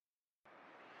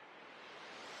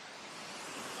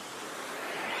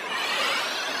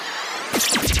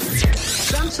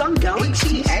Samsung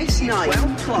Galaxy S9,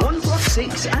 OnePlus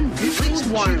 6 and Google's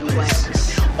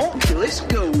Wireless, Oculus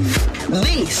Go.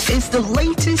 This is the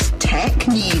latest tech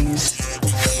news.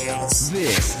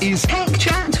 This is Tech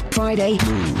Chat Friday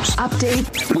News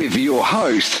Update with your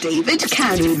host, David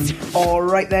Cannon.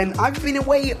 Alright then, I've been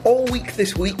away all week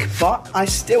this week, but I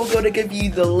still got to give you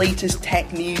the latest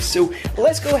tech news, so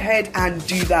let's go ahead and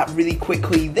do that really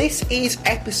quickly. This is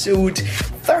episode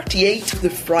 38 of the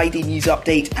Friday News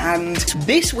Update, and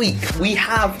this week we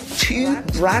have two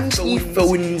brand new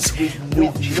phones with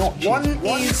notches. One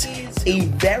is a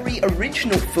very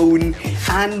original phone,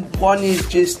 and one is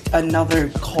just another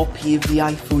copy of the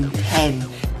iPhone X.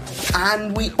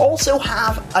 And we also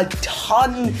have a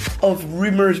ton of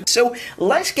rumours. So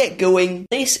let's get going.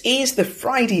 This is the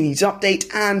Friday News Update,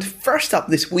 and first up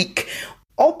this week,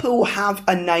 Oppo have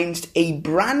announced a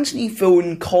brand new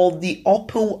phone called the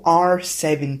Oppo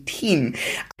R17.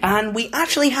 And we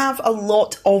actually have a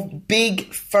lot of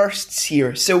big firsts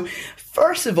here. So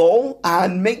first of all,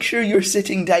 and make sure you're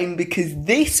sitting down because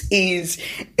this is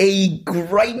a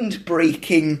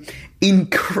groundbreaking,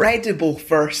 incredible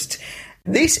first.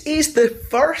 This is the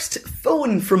first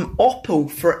phone from Oppo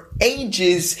for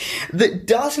ages that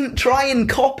doesn't try and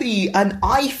copy an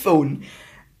iPhone.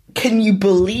 Can you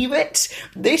believe it?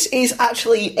 This is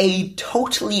actually a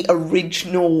totally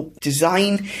original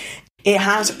design. It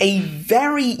has a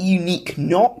very unique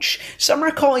notch. Some are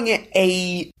calling it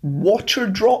a water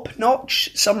drop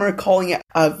notch. Some are calling it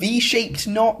a V-shaped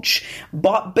notch.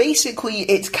 But basically,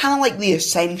 it's kind of like the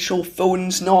Essential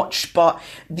phone's notch, but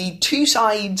the two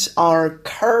sides are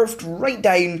curved right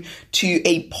down to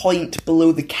a point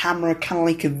below the camera, kind of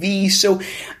like a V. So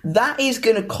that is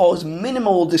going to cause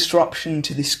minimal disruption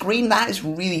to the screen. That is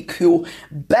really cool.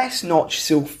 Best notch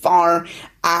so far.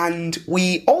 And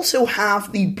we also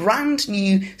have the brand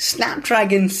new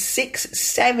Snapdragon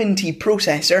 670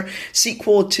 processor,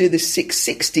 sequel to the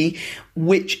 660,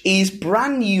 which is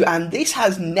brand new, and this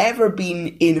has never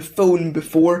been in a phone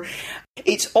before.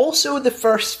 It's also the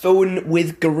first phone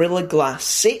with Gorilla Glass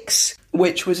 6,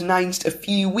 which was announced a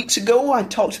few weeks ago. I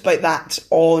talked about that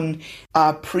on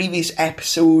a previous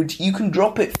episode. You can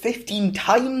drop it 15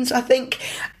 times, I think,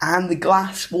 and the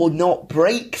glass will not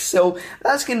break, so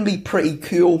that's going to be pretty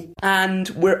cool. And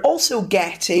we're also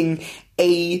getting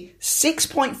a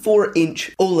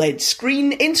 6.4-inch OLED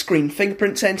screen, in-screen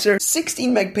fingerprint sensor,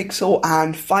 16 megapixel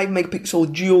and 5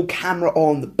 megapixel dual camera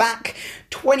on the back,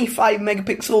 25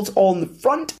 megapixels on the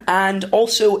front, and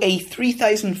also a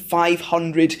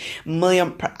 3500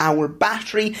 mAh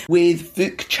battery with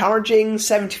VOOC charging,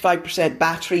 75%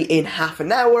 battery in half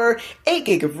an hour,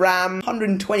 8GB of RAM,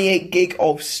 128GB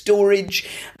of storage.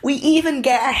 We even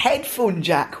get a headphone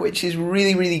jack, which is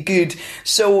really, really good.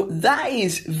 So that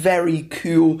is very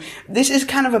cool. This is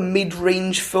kind of a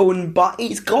mid-range phone, but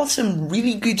it's got some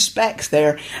really good specs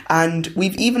there. And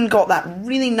we've even got that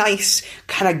really nice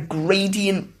kind of gradient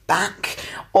back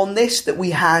on this that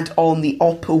we had on the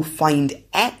Oppo Find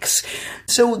X.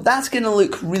 So that's going to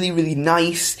look really, really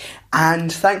nice.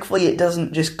 And thankfully it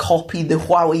doesn't just copy the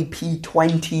Huawei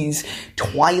P20's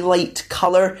Twilight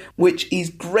colour, which is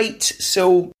great.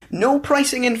 So no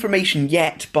pricing information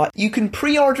yet, but you can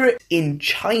pre-order it in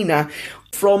China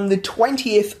from the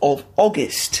 20th of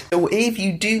August. So if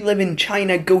you do live in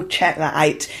China, go check that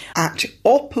out at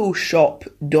opposhop.cn.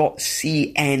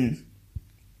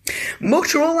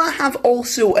 Motorola have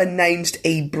also announced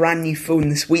a brand new phone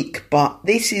this week, but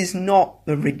this is not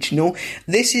original.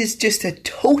 This is just a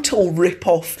total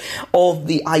rip-off of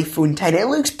the iPhone X. It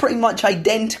looks pretty much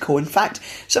identical. In fact,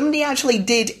 somebody actually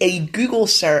did a Google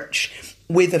search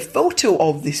with a photo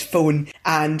of this phone,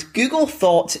 and Google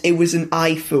thought it was an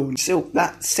iPhone. So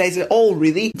that says it all,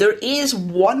 really. There is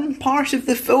one part of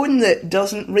the phone that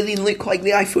doesn't really look like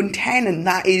the iPhone X, and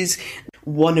that is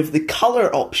one of the colour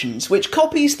options, which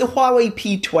copies the Huawei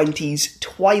P20's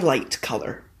Twilight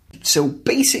colour. So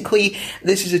basically,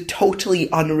 this is a totally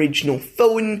unoriginal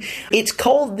phone. It's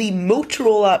called the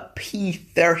Motorola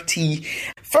P30.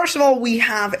 First of all, we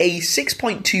have a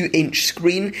 6.2-inch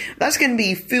screen. That's going to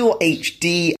be full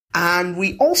HD. And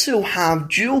we also have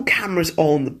dual cameras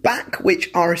on the back, which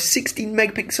are 16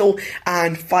 megapixel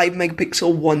and 5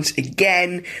 megapixel once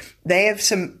again. They have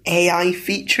some AI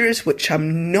features, which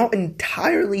I'm not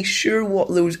entirely sure what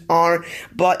those are,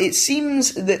 but it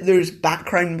seems that there's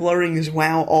background blurring as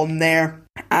well on there.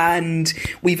 And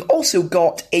we've also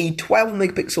got a 12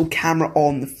 megapixel camera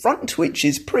on the front, which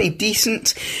is pretty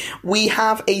decent. We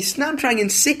have a Snapdragon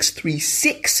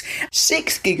 636,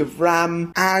 6 gig of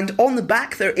RAM, and on the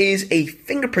back there is a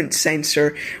fingerprint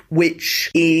sensor,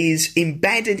 which is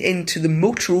embedded into the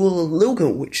Motorola logo,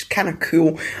 which is kind of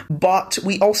cool. But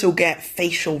we also get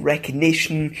facial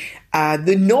recognition.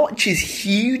 The notch is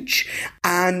huge,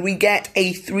 and we get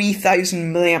a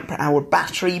 3000 mAh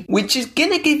battery, which is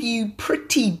gonna give you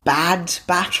pretty bad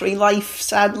battery life,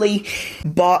 sadly,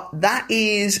 but that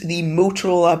is the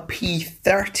Motorola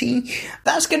P30.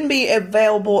 That's gonna be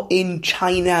available in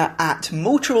China at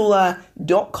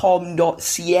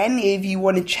motorola.com.cn if you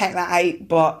want to check that out,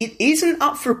 but it isn't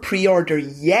up for pre-order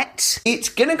yet. It's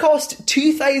gonna cost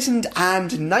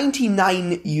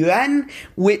 2,099 yuan,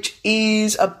 which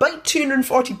is about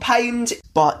 £240,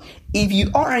 but if you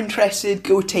are interested,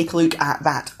 go take a look at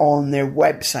that on their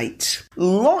website.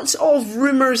 Lots of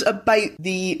rumours about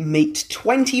the Mate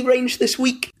 20 range this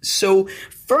week. So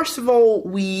first of all,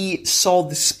 we saw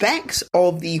the specs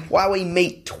of the Huawei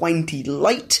Mate 20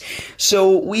 Lite.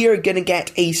 So we are going to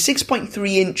get a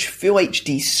 6.3 inch Full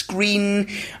HD screen,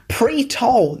 pretty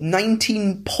tall,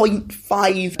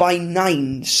 19.5 by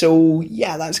 9. So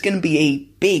yeah, that's going to be a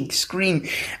big screen.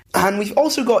 And we've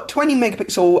also got 20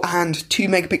 megapixel and 2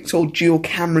 megapixel dual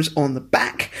cameras on the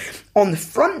back. On the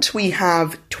front, we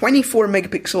have 24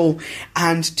 megapixel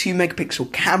and 2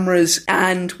 megapixel cameras,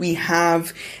 and we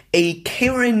have a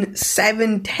Kirin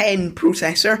 710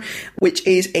 processor, which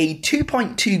is a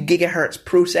 2.2 gigahertz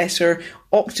processor,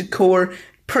 octa-core,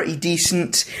 pretty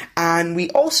decent, and we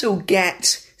also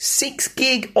get 6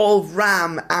 gig of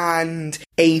RAM and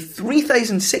a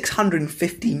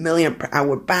 3650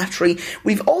 mAh battery.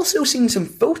 We've also seen some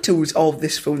photos of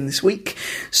this phone this week.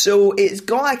 So it's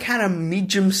got a kind of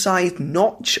medium-sized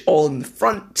notch on the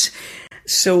front.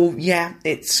 So yeah,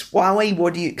 it's Huawei,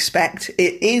 what do you expect?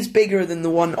 It is bigger than the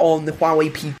one on the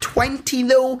Huawei P20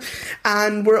 though,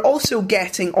 and we're also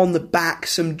getting on the back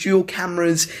some dual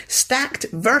cameras stacked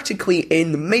vertically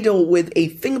in the middle with a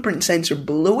fingerprint sensor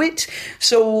below it.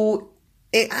 So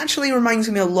it actually reminds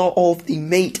me a lot of the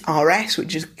Mate RS,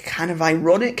 which is kind of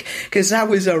ironic because that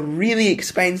was a really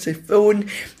expensive phone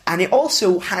and it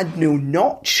also had no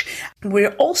notch.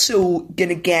 We're also going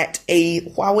to get a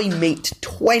Huawei Mate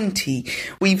 20.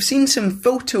 We've seen some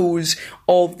photos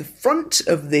of the front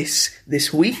of this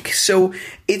week, so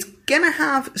it's going to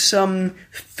have some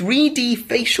 3D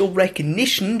facial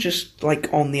recognition, just like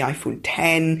on the iPhone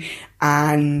 10,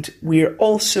 and we're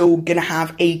also going to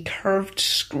have a curved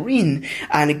screen,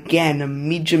 and again, a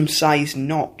medium-sized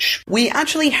notch. We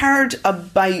actually heard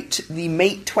about the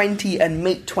Mate 20 and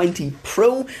Mate 20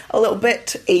 Pro a little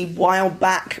bit a while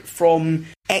back from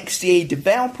XDA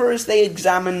developers. They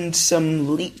examined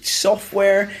some leaked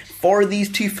software for these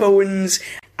two phones,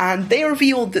 and they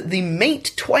revealed that the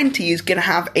Mate 20 is going to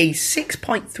have a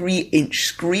 6.3 inch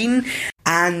screen,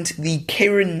 and the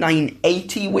Kirin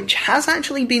 980, which has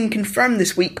actually been confirmed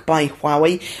this week by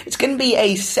Huawei. It's going to be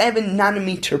a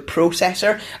 7nm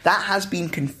processor. That has been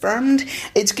confirmed.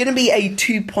 It's going to be a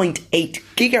 2.8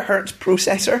 gigahertz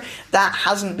processor. That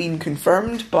hasn't been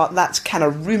confirmed, but that's kind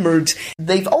of rumoured.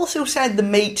 They've also said the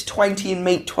Mate 20 and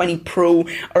Mate 20 Pro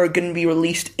are going to be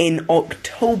released in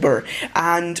October.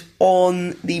 And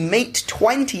on the Mate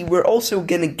 20, we're also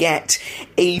going to get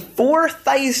a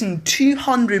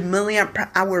 4200 mAh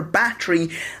battery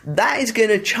that is going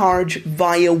to charge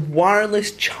via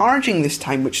wireless charging this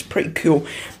time, which is pretty cool.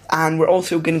 And we're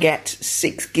also going to get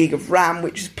 6 gig of RAM,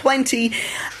 which is plenty.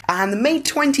 And the Mate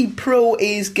 20 Pro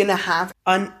is going to have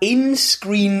an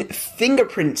in-screen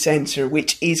fingerprint sensor,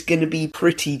 which is going to be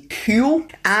pretty cool.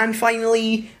 And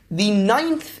finally, the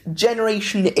 9th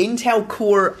generation Intel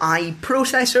Core i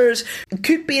processors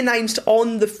could be announced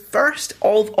on the 1st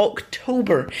of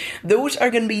October. Those are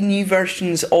going to be new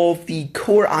versions of the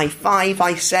Core i5,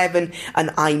 i7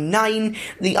 and i9.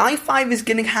 The i5 is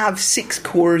going to have 6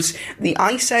 cores, the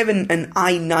i7 and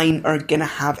i9 are going to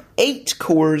have 8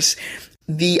 cores.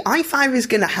 The i5 is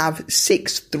going to have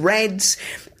 6 threads,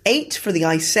 8 for the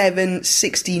i7,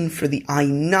 16 for the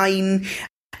i9.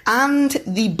 And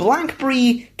the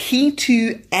BlackBerry Key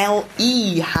 2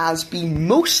 LE has been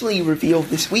mostly revealed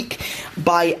this week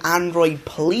by Android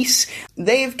Police.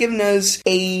 They have given us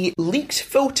a leaked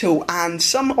photo and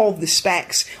some of the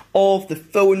specs of the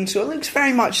phone, so it looks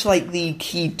very much like the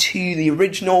Key 2, the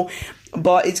original,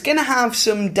 but it's going to have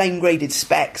some downgraded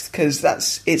specs because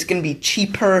it's going to be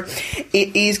cheaper.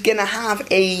 It is going to have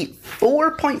a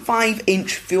 4.5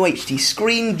 inch Full HD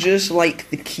screen, just like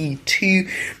the Key 2.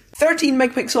 13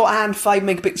 megapixel and 5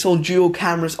 megapixel dual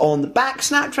cameras on the back,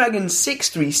 Snapdragon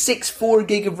 636,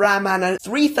 4GB of RAM and a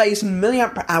 3000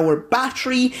 mAh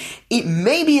battery. It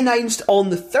may be announced on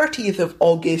the 30th of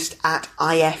August at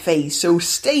IFA, so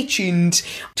stay tuned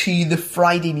to the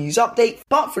Friday news update.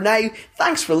 But for now,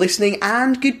 thanks for listening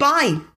and goodbye.